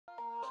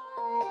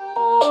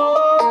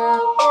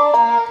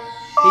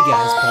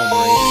guys,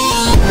 Palmer.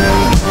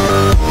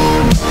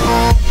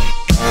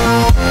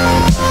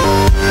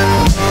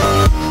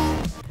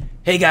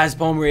 Hey guys,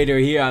 Palmer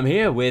here. I'm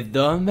here with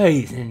the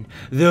amazing,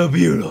 the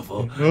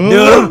beautiful,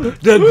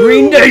 the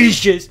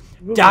greendacious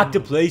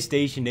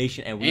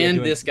Drplaystationnation, and we are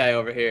doing this guy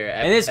over here,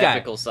 and this guy,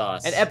 Epical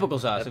Sauce, and Epical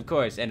Sauce, of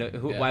course.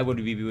 And why would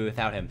we be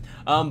without him?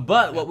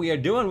 But what we are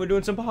doing, we're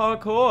doing some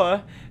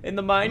parkour in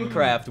the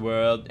Minecraft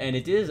world, and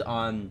it is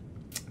on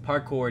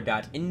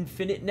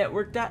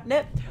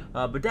parkour.infinitenetwork.net,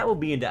 but that will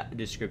be in the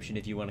description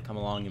if you want to come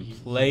along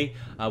and play.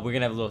 We're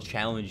gonna have a little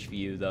challenge for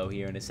you though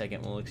here in a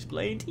second. We'll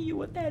explain to you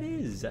what that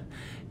is.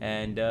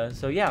 And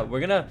so yeah,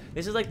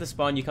 this is like the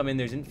spawn. You come in,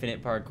 there's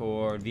infinite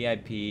parkour,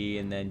 VIP,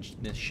 and then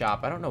the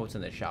shop. I don't know what's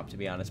in the shop, to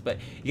be honest, but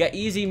you got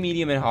easy,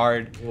 medium, and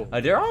hard.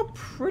 They're all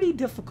pretty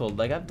difficult.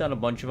 Like, I've done a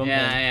bunch of them.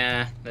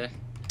 Yeah. They're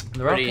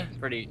all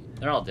difficult.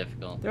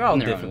 They're all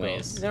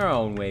difficult in their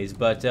own ways,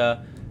 but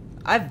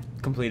I've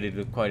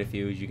completed quite a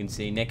few, as you can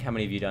see. Nick, how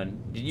many have you done?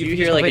 Do you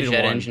hear like a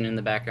jet engine in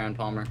the background,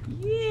 Palmer?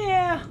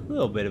 Yeah, a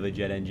little bit of a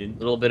jet engine. A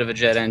little bit of a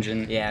jet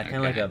engine. Yeah, kind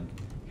of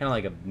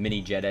like a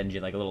mini jet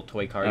engine, like a little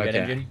toy car jet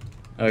engine.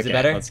 Okay. Is it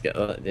better? Let's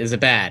go. Is it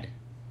bad?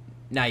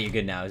 Nah, you're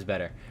good now. It's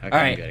better. Okay,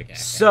 all right. Good, okay.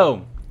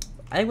 So,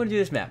 I think we're gonna do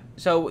this map.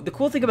 So the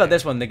cool thing about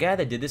this one, the guy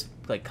that did this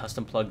like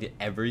custom plugged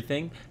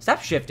everything.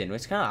 Stop shifting.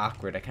 It's kind of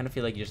awkward. I kind of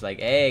feel like you're just like,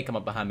 hey, come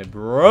up behind me,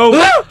 bro.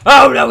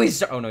 Oh no, he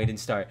didn't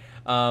start.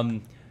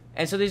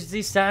 And so there's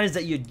these signs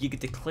that you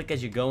get to click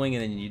as you're going,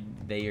 and then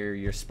they are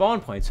your spawn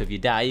points. So if you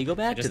die, you go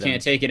back to them. Just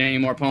can't take it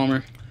anymore,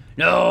 Palmer.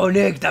 No,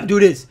 Nick, stop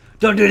doing this.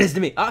 Don't do this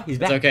to me. Oh, he's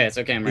back. It's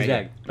okay. I'm right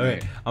here. All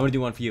right, I'm gonna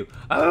do one for you.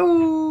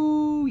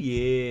 Oh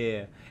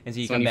yeah. And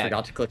so you come back. You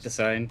forgot to click the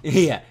sign.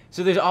 Yeah.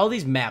 So there's all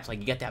these maps. Like,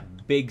 you got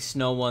that big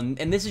snow one,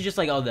 and this is just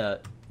like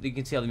you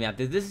can see all the map.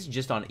 This is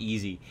just on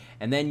easy,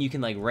 and then you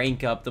can like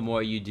rank up the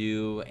more you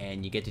do,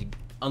 and you get to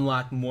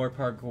unlock more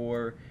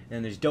parkour,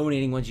 and there's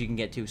donating ones you can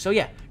get to. So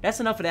yeah, that's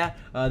enough of that.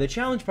 The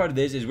challenge part of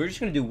this is we're just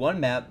gonna do one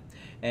map,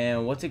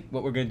 and what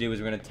we're gonna do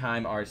is we're gonna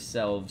time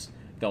ourselves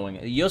going.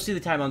 You'll see the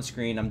time on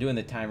screen. I'm doing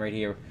the time right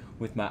here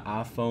with my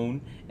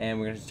iPhone, and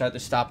we're gonna start the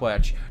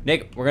stopwatch.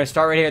 Nick, we're gonna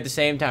start right here at the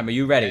same time. Are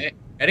you ready? Okay.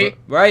 Ready?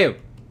 Where are you?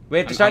 We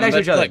have to start next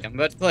to each other. I'm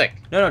about to click.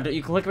 No,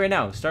 you can click right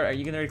now. You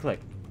can already click.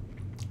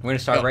 We're gonna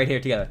start right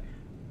here together.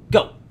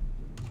 Go.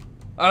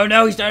 Oh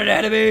no, he started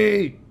ahead of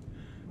me.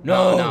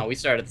 No, we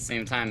started at the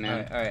same time,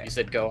 man. All right. You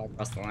said go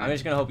across the line. I'm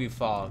just gonna hope you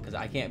fall, because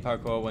I can't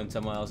parkour when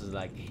someone else is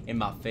like in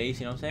my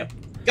face. You know what I'm saying?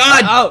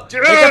 God! Oh,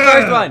 take the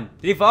first one.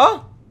 Did he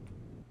fall?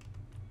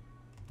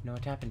 No,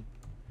 what happened?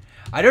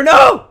 I don't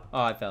know.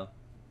 Oh, I fell.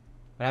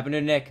 What happened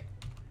to Nick?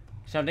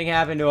 Something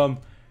happened to him.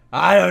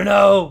 I don't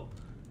know.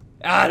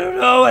 I don't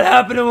know what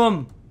happened to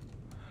him.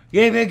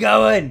 Keep it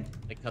going.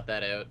 I cut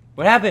that out.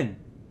 What happened?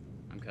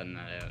 I'm cutting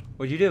that out.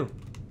 What'd you do?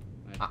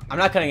 I'm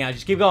not cutting out.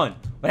 Just keep going.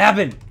 What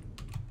happened?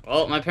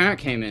 Well, my parent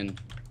came in.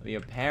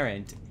 Your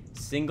parent?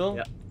 Single?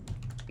 Yeah.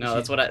 No,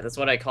 that's what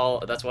I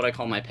call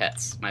my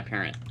pets. My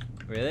parent.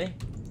 Really?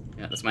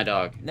 Yeah, that's my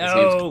dog.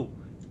 No.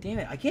 Damn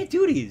it! I can't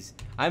do these.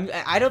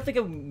 I don't think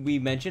we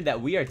mentioned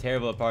that we are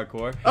terrible at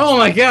parkour. Oh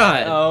my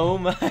god! Oh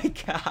my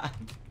god!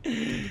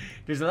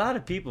 There's a lot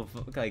of people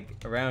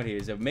like around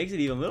here, so it makes it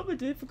even a little bit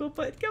difficult.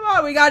 But come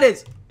on, we got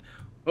this.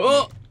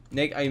 Oh,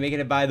 Nick, are you making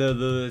it by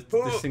the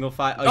single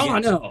file? Oh, yeah.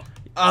 No.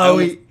 Oh,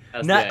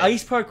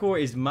 ice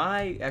parkour is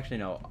actually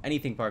no.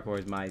 Anything parkour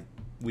is my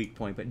weak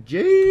point. But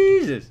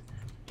Jesus,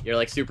 you're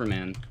like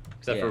Superman,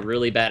 except for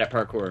really bad at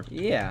parkour.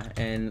 Yeah,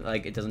 and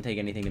like it doesn't take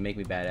anything to make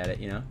me bad at it,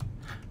 you know.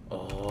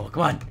 Oh,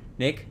 come on,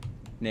 Nick.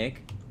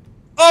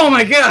 Oh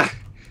my god!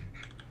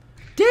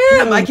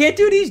 Damn, I can't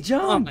do these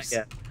jumps. Oh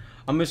my god.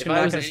 I'm just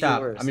not gonna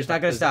stop. I'm just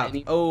not gonna stop.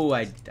 Oh,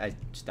 I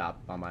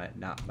stopped on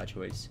not my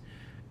choice.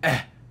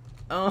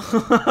 Oh,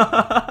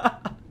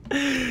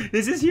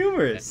 this is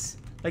humorous.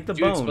 Like the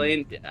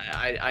bone.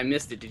 I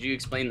missed it. Did you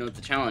explain what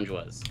the challenge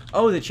was?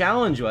 Oh, the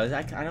challenge was.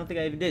 I don't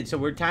think I even did. So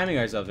we're timing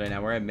ourselves right now.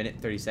 We're at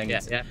 1:30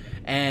 seconds. Yeah.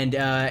 And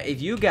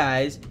if you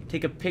guys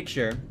take a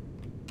picture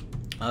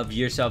of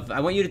yourself, I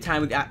want you to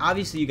time it.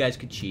 Obviously, you guys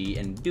could cheat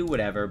and do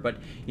whatever, but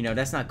you know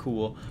that's not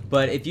cool.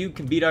 But if you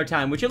can beat our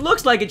time, which it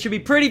looks like it should be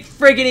pretty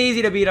freaking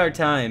easy to beat our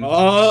time.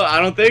 Oh, I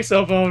don't think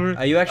so, Palmer.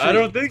 Are you actually? I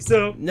don't think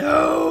so.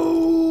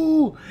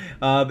 No.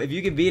 If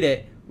you can beat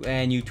it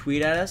and you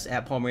tweet at us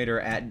at Palmer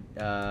at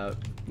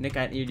Nick,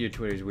 your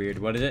Twitter's weird.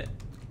 What is it?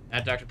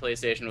 At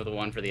Drplaystation with a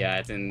 1 for the I.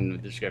 It's in the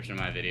description of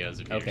my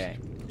videos. Okay.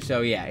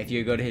 So yeah, if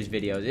you go to his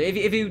videos,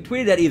 if you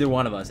tweeted at either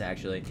one of us,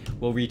 actually,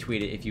 we'll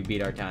retweet it if you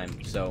beat our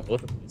time. So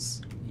both of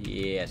us.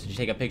 Yeah. So just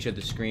take a picture of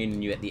the screen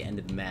and you at the end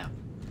of the map.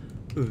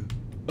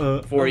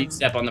 Before you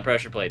step on the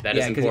pressure plate. That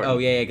is important. Oh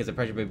yeah, because the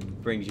pressure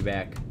plate brings you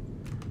back.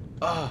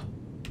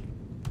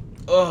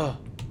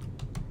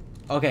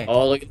 Okay.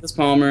 Oh, look at this,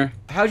 Palmer.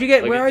 How'd you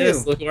get? Where are you?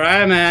 Look where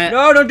I'm at.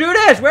 No, don't do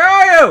this. Where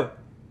are you?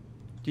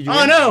 Did you?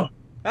 Oh no!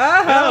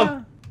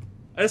 No.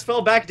 I just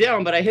fell back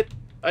down, but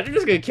I'm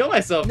just gonna kill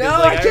myself. No,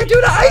 I can't do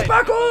the ice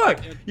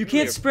parkour! You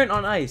can't sprint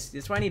on ice.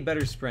 That's why I need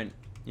better sprint,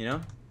 you know?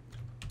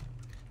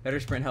 Better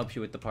sprint helps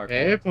you with the parkour.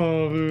 Hey,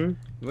 Palmer.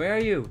 Where are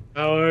you?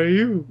 How are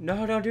you?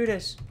 No, don't do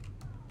this.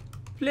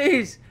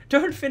 Please,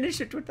 don't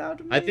finish it without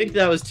me. I think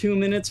that was 2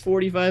 minutes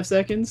 45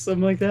 seconds,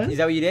 something like that. Is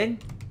that what you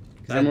did?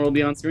 Timer will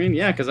be on screen.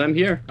 Yeah, because I'm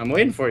here. I'm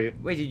waiting for you.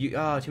 Wait, did you?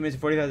 Oh, 2 minutes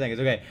and 45 seconds.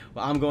 Okay,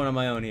 well I'm going on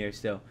my own here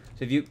still.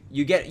 So if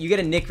you get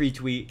a Nick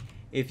retweet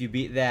if you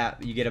beat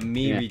that. You get a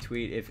me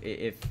retweet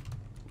if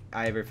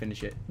I ever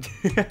finish it.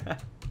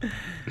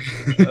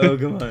 Oh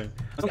come on.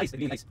 Oh, nice.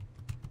 Nice.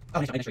 Oh,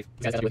 nice.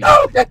 Nice.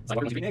 Oh, okay.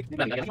 Nick.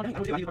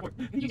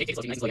 You take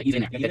it, he's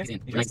in there. He's in.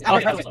 Nice. Oh,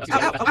 okay.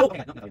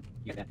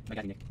 You got that. I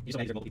got you, Nick. You're so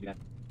nice. You're both do that.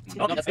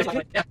 Oh, no, that's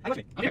Yeah, I'm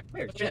here.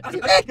 Where?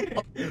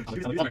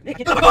 Nick,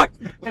 get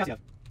the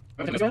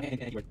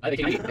I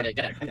think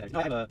No,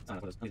 I have a sound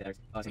for those. you have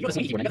a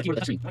sneaky keyboard. I got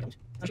the keyboard with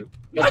the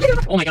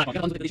touchscreen. Oh my god, I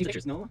got these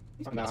pictures. No,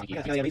 he's talking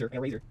about a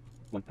razor.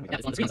 One. Yeah,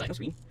 it's on the screen side.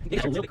 Screen.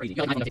 It's a little bit crazy.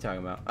 What are you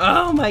talking about?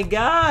 Oh my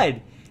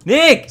god,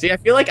 Nick! See, I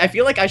feel like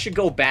I should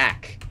go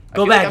back.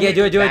 Go back. Yeah,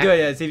 do it.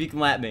 Yeah, see if you can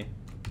lap me.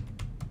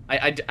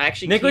 I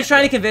actually. Nick was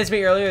trying to convince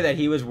me earlier that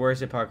he was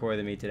worse at parkour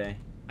than me today.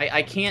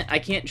 I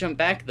can't jump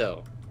back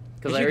though,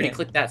 because Yes, I you already can.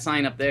 clicked that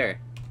sign up there.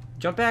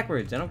 Jump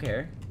backwards. I don't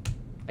care.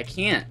 I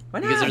can't. Why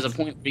Because there's a not?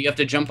 point where you have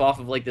to jump off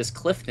of like this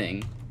cliff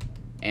thing,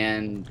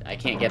 and I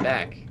can't get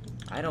back.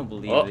 I don't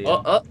believe you.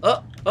 Oh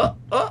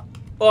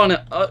no.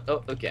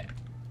 Okay.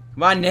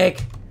 Come on,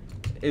 Nick.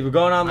 We're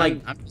going on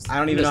like I'm just- I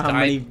don't I'm even know just how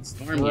many dying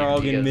storm here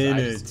friggin' because I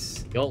minutes.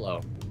 just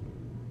YOLO.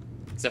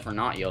 Except for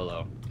not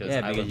YOLO.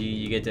 Yeah, because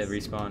you get to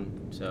respawn.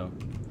 So.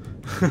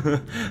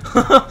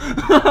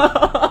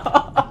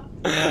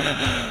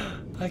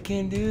 I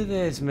can't do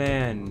this,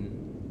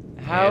 man.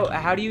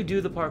 How do you do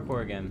the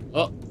parkour again?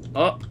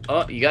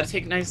 You gotta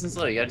take it nice and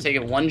slow. You gotta take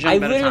it one I jump at a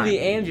time. literally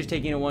am just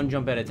taking it one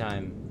jump at a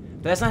time.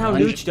 But that's not how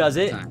One Nooch does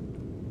it.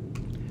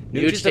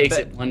 Nooch takes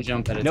it one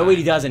jump at a time. No,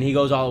 he doesn't. He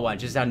goes all at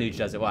once. Just how Nooch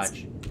does it.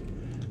 Watch.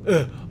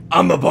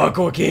 I'm the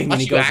parkour king. Watch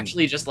And he you goes.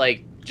 actually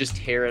just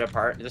tear it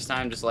apart this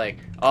time. Just like,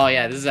 oh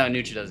yeah, this is how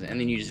Nooch does it, and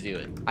then you just do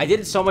it. I did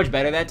it so much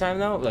better that time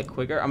though, like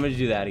quicker. I'm gonna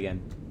do that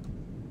again.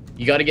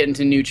 You gotta get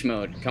into Nooch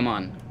mode. Come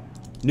on.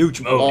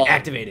 Nooch mode Oh,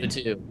 activated.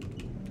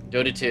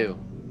 Dota 2.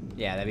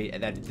 Yeah,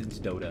 it's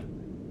Dota.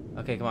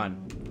 Okay, come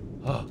on.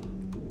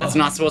 That's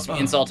not supposed to be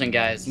insulting,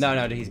 guys.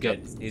 No, he's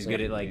good. He's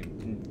good at like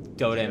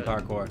Dota and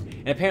parkour,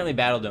 and apparently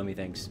Battle Dome he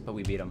thinks, but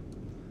we beat him.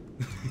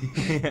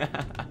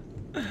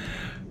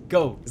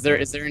 Go. Is there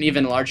an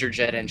even larger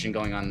jet engine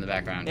going on in the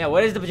background? Yeah,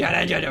 what is the jet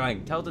engine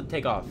doing? Tell it to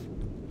take off.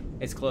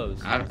 It's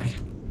closed. I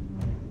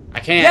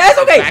can't. Yeah, it's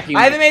okay. Vacuum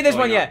I haven't made this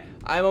going one on. yet.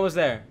 I'm almost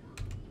there.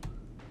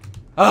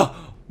 Oh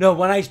no,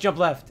 one ice jump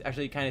left.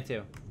 Actually, kind of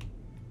two.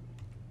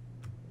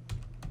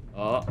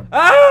 Oh.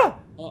 Ah!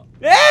 Oh.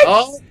 Nick!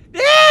 Oh.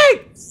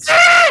 Nick!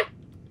 Ah!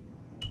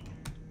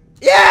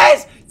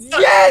 Yes!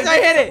 Yes!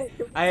 I hit it!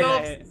 I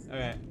hit it.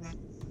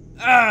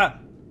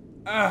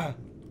 Okay.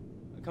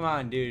 Come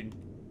on, dude.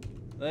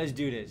 Let's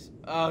do this.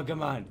 Oh,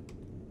 come on.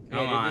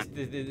 Come on.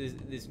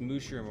 This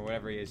mushroom or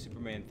whatever he is,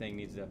 Superman thing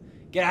needs to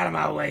get out of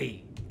my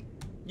way.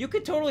 You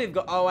could totally have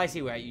gone. Oh, I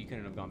see where you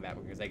couldn't have gone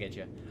backward because I get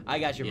you. I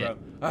got you, bro. Yeah.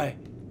 All right.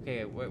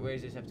 Okay, where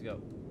does this have to go?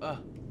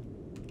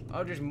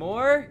 Oh, there's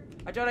more?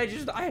 I thought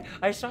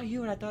I saw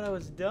you and I thought I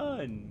was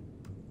done.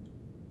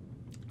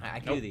 I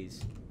can do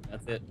these.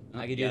 That's it.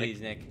 I can do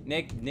these, Nick.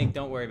 Nick,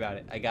 don't worry about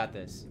it. I got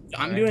this.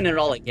 I'm doing it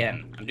all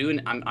again.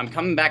 I'm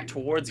coming back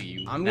towards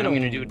you. I'm and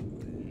gonna do it.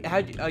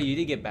 Oh, you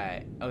did get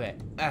back. Okay.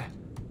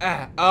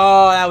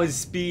 Oh, that was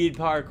speed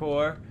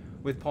parkour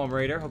with Palm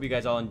Raider. Hope you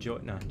guys all enjoy.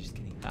 No, I'm just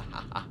kidding.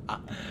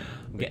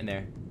 I'm getting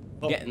there.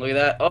 Oh, look at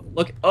that. Oh,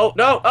 look. Oh,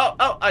 no.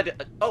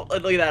 Oh,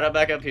 look at that. I'm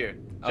back up here.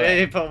 Okay.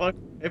 Hey, Palmer.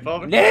 Hey,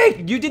 Palmer.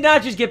 Nick, you did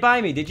not just get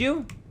by me, did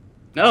you?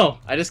 No,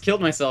 I just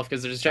killed myself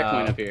because there's a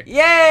checkpoint up here.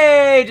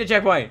 Yay! To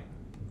checkpoint.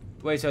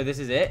 Wait, so this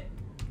is it?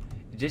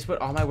 Is this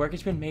what all my work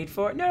has been made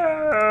for?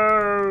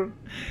 No!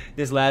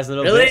 This last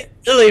little bit.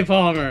 Really,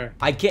 Palmer?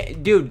 I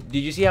can't. Dude, did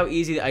you see how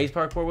easy the ice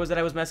parkour was that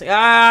I was messing?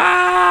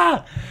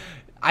 Ah!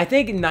 I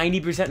think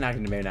 90%,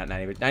 maybe not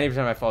 90%, 90% of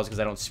my fault is because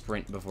I don't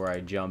sprint before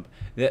I jump.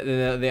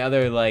 The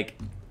other, like,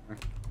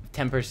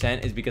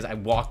 10% is because I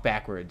walk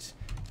backwards.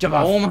 Jump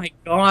off. Oh my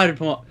god,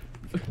 Palmer.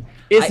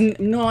 It's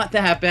not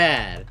that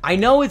bad. I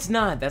know it's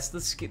not. That's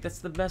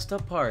the messed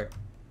up part.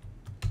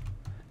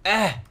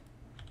 I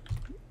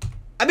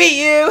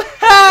beat you!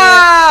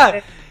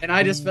 Ha! And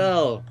I just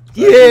fell.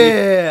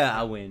 Yeah!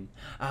 I win.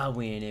 I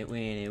win it,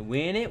 win it,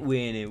 win it,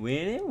 win it,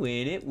 win it,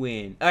 win it,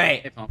 win.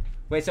 Alright. Hey, Palmer.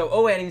 Wait, so,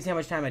 I didn't even see how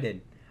much time I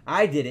did.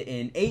 I did it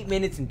in 8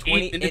 minutes and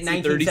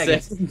 19 30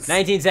 seconds.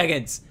 19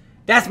 seconds.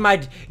 That's my...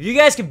 If you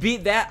guys can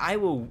beat that, I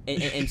will...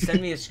 And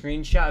send me a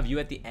screenshot of you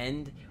at the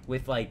end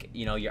with, like,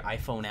 you know, your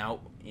iPhone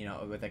out, you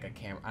know, with, like, a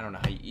camera. I don't know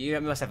how you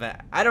must have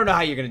that. I don't know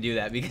how you're going to do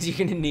that because you're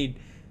going to need...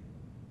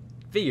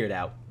 Figure it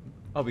out.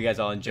 Hope you guys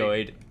all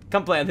enjoyed.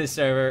 Come play on this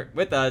server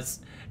with us.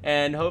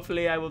 And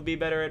hopefully I will be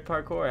better at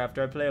parkour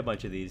after I play a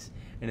bunch of these.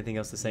 Anything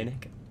else to say,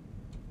 Nick?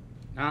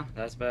 No,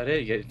 that's about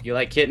it. You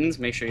like kittens?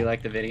 Make sure you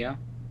like the video.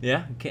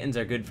 Yeah, kittens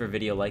are good for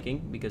video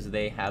liking because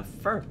they have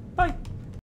fur. Bye.